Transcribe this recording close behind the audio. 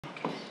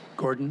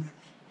Gordon.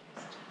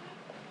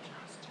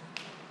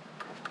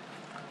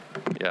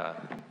 Yeah,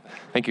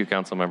 thank you,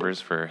 council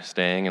members, for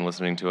staying and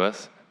listening to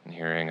us and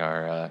hearing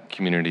our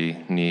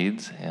community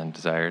needs and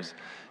desires.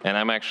 And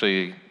I'm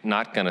actually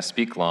not going to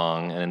speak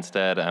long, and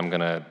instead I'm going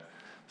to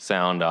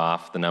sound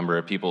off the number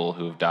of people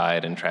who've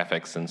died in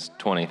traffic since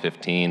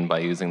 2015 by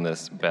using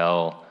this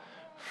bell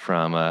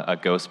from a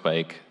ghost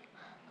bike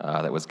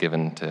that was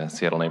given to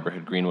Seattle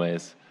neighborhood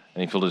Greenways.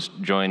 And if you'll just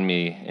join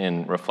me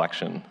in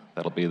reflection,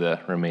 that'll be the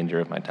remainder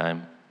of my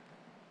time.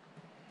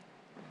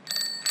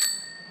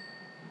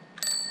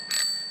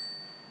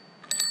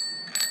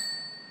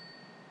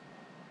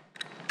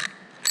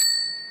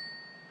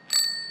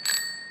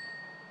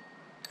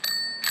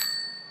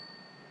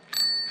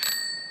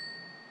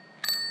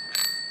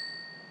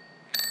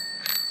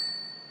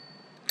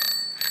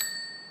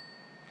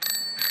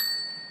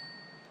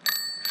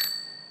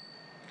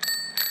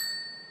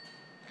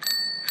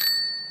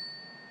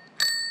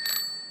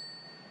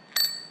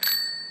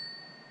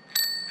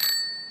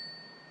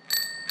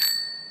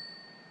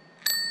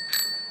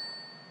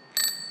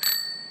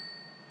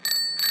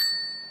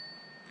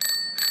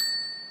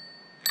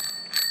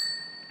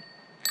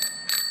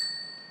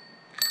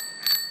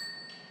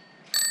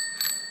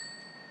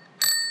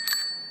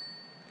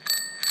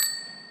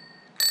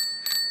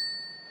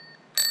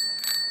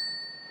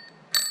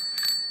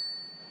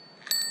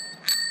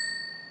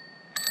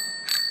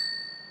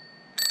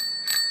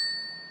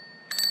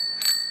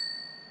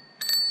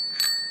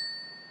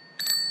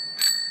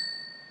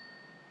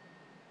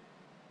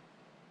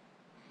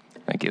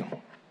 Thank you.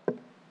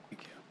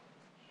 Thank you.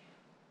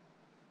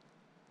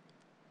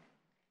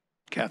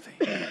 Cathy.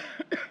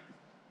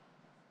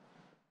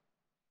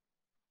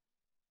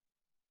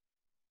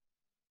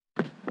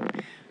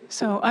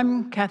 So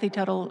I'm Cathy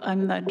Tuttle.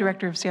 I'm the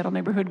director of Seattle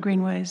Neighborhood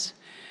Greenways.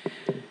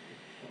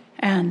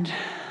 And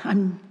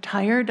I'm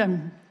tired. I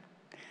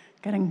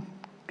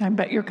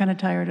bet you're kind of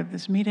tired of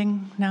this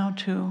meeting now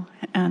too.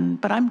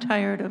 But I'm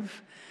tired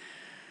of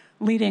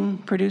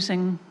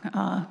producing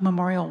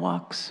memorial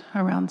walks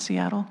around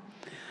Seattle.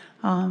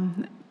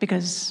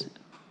 Because,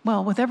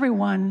 well, with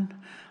everyone,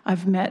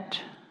 I've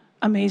met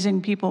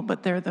amazing people,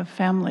 but they're the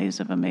families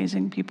of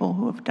amazing people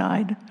who have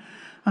died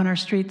on our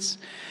streets.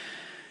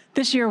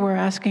 This year, we're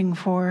asking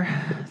for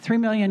 $3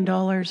 million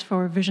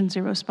for Vision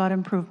Zero spot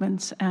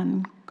improvements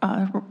and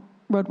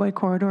roadway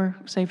corridor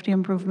safety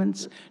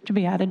improvements to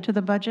be added to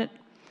the budget.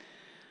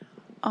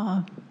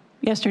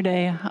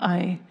 Yesterday,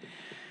 I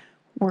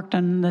worked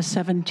on the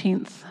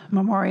 17th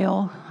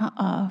memorial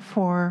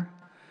for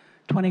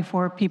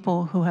 24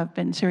 people who have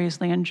been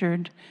seriously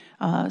injured,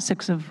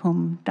 6 of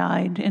whom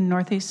died in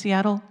Northeast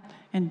Seattle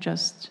in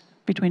just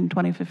between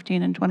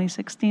 2015 and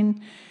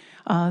 2016.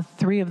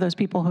 3 of those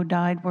people who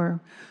died were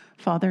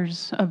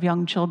fathers of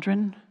young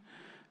children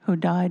who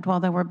died while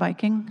they were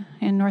biking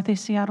in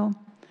Northeast Seattle.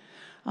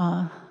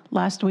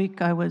 Last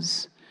week, I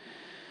was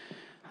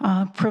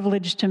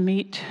privileged to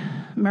meet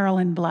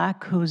Marilyn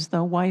Black, who's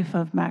the wife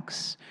of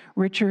Max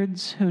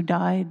Richards, who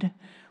died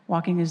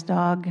walking his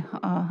dog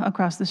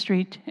across the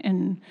street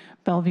in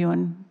Bellevue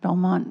and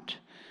Belmont.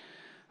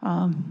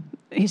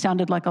 He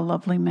sounded like a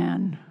lovely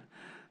man,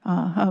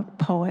 a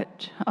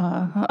poet,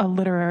 a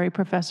literary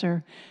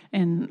professor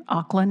in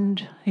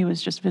Auckland. He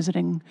was just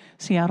visiting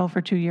Seattle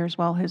for 2 years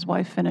while his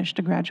wife finished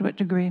a graduate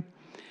degree.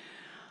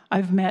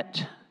 I've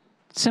met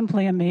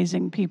simply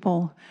amazing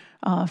people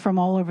from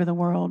all over the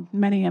world.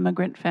 Many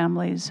immigrant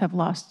families have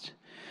lost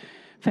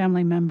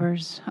family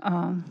members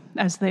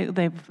as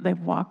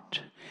they've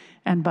walked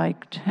and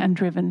biked and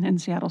driven in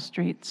Seattle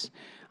streets.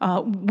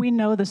 We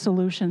know the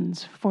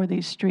solutions for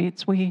these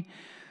streets. We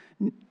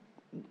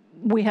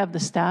have the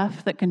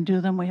staff that can do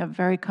them. We have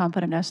very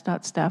competent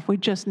SDOT staff. We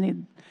just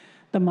need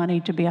the money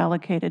to be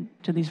allocated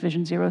to these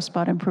Vision Zero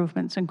spot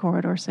improvements and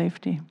corridor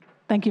safety.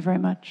 Thank you very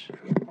much.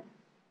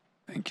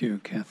 Thank you,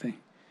 Cathy.